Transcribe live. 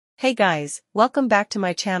Hey guys, welcome back to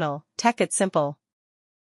my channel, Tech It Simple.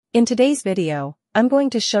 In today's video, I'm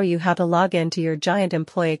going to show you how to log into your Giant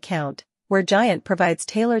employee account, where Giant provides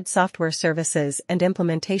tailored software services and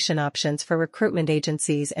implementation options for recruitment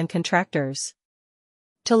agencies and contractors.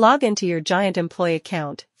 To log into your Giant employee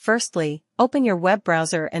account, firstly, open your web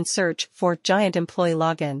browser and search for Giant Employee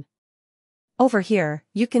Login. Over here,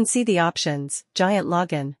 you can see the options, Giant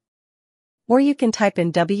Login. Or you can type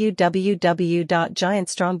in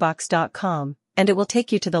www.giantstrongbox.com, and it will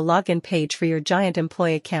take you to the login page for your Giant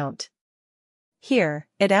employee account. Here,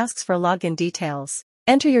 it asks for login details.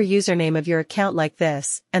 Enter your username of your account like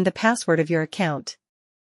this, and the password of your account.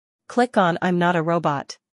 Click on I'm not a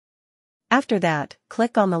robot. After that,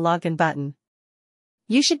 click on the login button.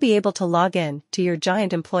 You should be able to log in to your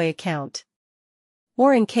Giant employee account.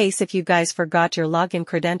 Or in case if you guys forgot your login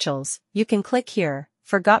credentials, you can click here,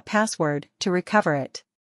 Forgot Password, to recover it.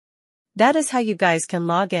 That is how you guys can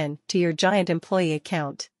log in to your Giant employee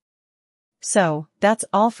account. So, that's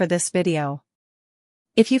all for this video.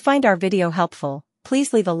 If you find our video helpful,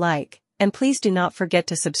 please leave a like, and please do not forget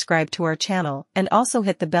to subscribe to our channel and also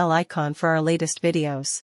hit the bell icon for our latest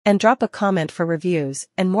videos, and drop a comment for reviews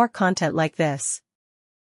and more content like this.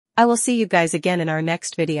 I will see you guys again in our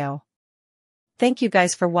next video. Thank you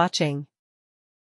guys for watching.